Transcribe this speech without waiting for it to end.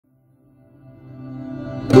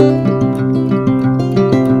Good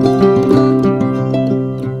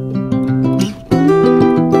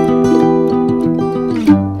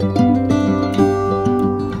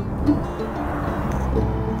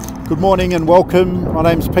morning and welcome. My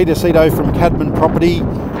name's Peter Cito from Cadman Property,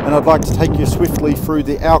 and I'd like to take you swiftly through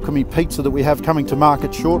the Alchemy pizza that we have coming to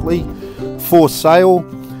market shortly for sale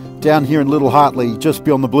down here in Little Hartley, just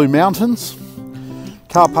beyond the Blue Mountains.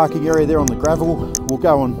 Car parking area there on the gravel. We'll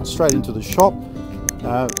go on straight into the shop.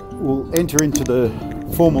 We'll enter into the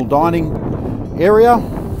formal dining area.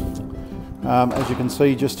 As you can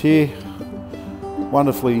see just here,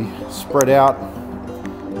 wonderfully spread out.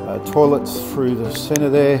 Toilets through the centre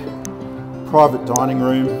there, private dining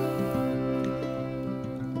room.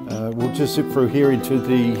 We'll just zip through here into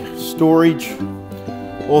the storage.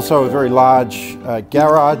 Also a very large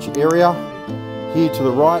garage area. Here to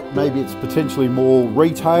the right, maybe it's potentially more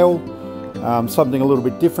retail, something a little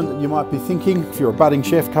bit different that you might be thinking. If you're a budding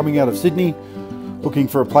chef coming out of Sydney, looking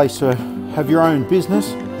for a place to have your own business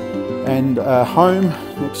and a home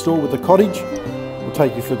next door with the cottage. We'll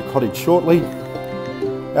take you through the cottage shortly.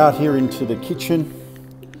 Out here into the kitchen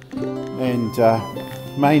and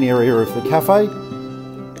main area of the cafe.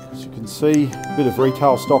 As you can see, a bit of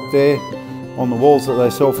retail stock there on the walls that they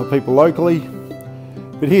sell for people locally.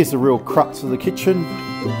 But here's the real crux of the kitchen.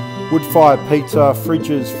 Wood-fired pizza,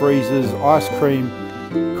 fridges, freezers, ice cream,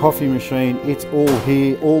 coffee machine. It's all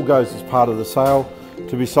here, all goes as part of the sale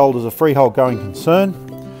to be sold as a freehold going concern.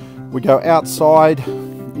 We go outside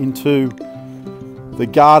into the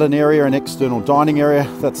garden area and external dining area.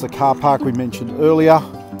 That's the car park we mentioned earlier.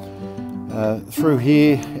 Through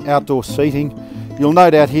here, outdoor seating. You'll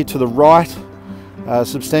note out here to the right, a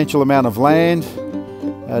substantial amount of land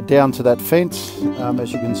down to that fence,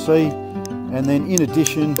 as you can see. And then in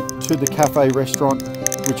addition to the cafe restaurant,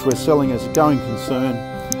 which we're selling as a going concern,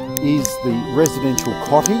 is the residential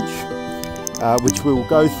cottage, which we'll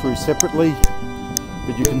go through separately.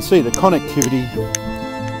 But you can see the connectivity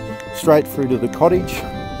straight through to the cottage,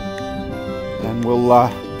 and we'll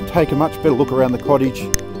take a much better look around the cottage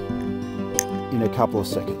in a couple of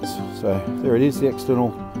seconds. So there it is, the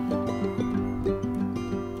external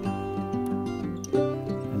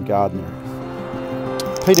and garden area.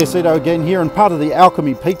 Peter Cito again here, and part of the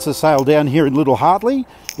Alchemy pizza sale down here in Little Hartley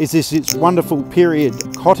is this wonderful period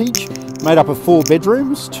cottage made up of 4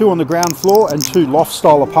 bedrooms, 2 on the ground floor and 2 loft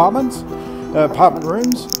style apartment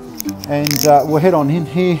rooms. And we'll head on in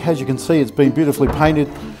here. As you can see, it's been beautifully painted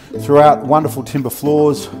throughout, wonderful timber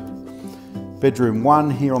floors. Bedroom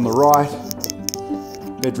 1 here on the right,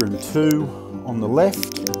 bedroom 2 on the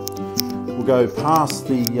left. We'll go past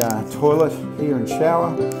the toilet here and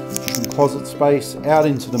shower, some closet space, out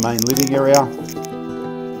into the main living area.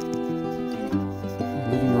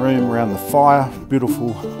 Living room around the fire,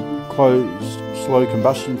 beautiful closed slow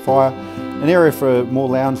combustion fire. An area for more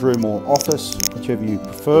lounge room or office, whichever you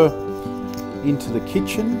prefer. Into the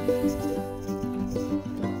kitchen.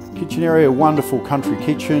 Kitchen area, wonderful country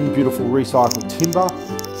kitchen, beautiful recycled timber.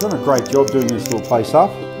 Done a great job doing this little place up.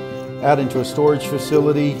 Out into a storage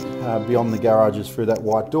facility, beyond the garages through that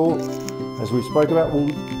white door. As we spoke about, we'll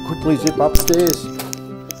quickly zip upstairs.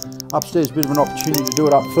 Upstairs, a bit of an opportunity to do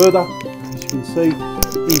it up further. As you can see,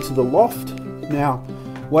 into the loft. Now,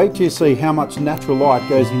 wait till you see how much natural light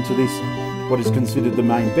goes into this, what is considered the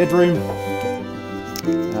main bedroom.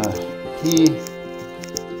 Here,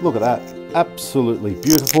 look at that, absolutely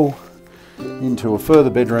beautiful. Into a further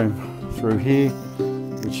bedroom through here,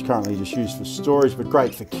 which is currently just used for storage, but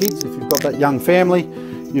great for kids. If you've got that young family,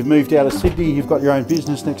 you've moved out of Sydney, you've got your own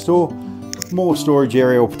business next door, more storage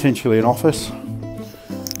area or potentially an office.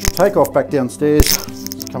 Take off back downstairs,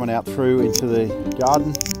 coming out through into the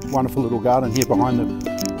garden, wonderful little garden here behind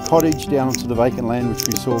the cottage, down onto the vacant land which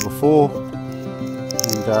we saw before,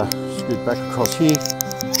 and scoot back across here.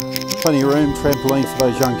 Plenty of room, trampoline for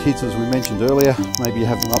those young kids as we mentioned earlier. Maybe you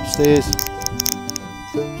have them upstairs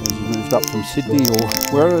as you moved up from Sydney or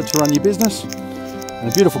wherever to run your business. And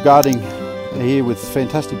a beautiful garden here with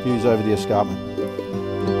fantastic views over the escarpment.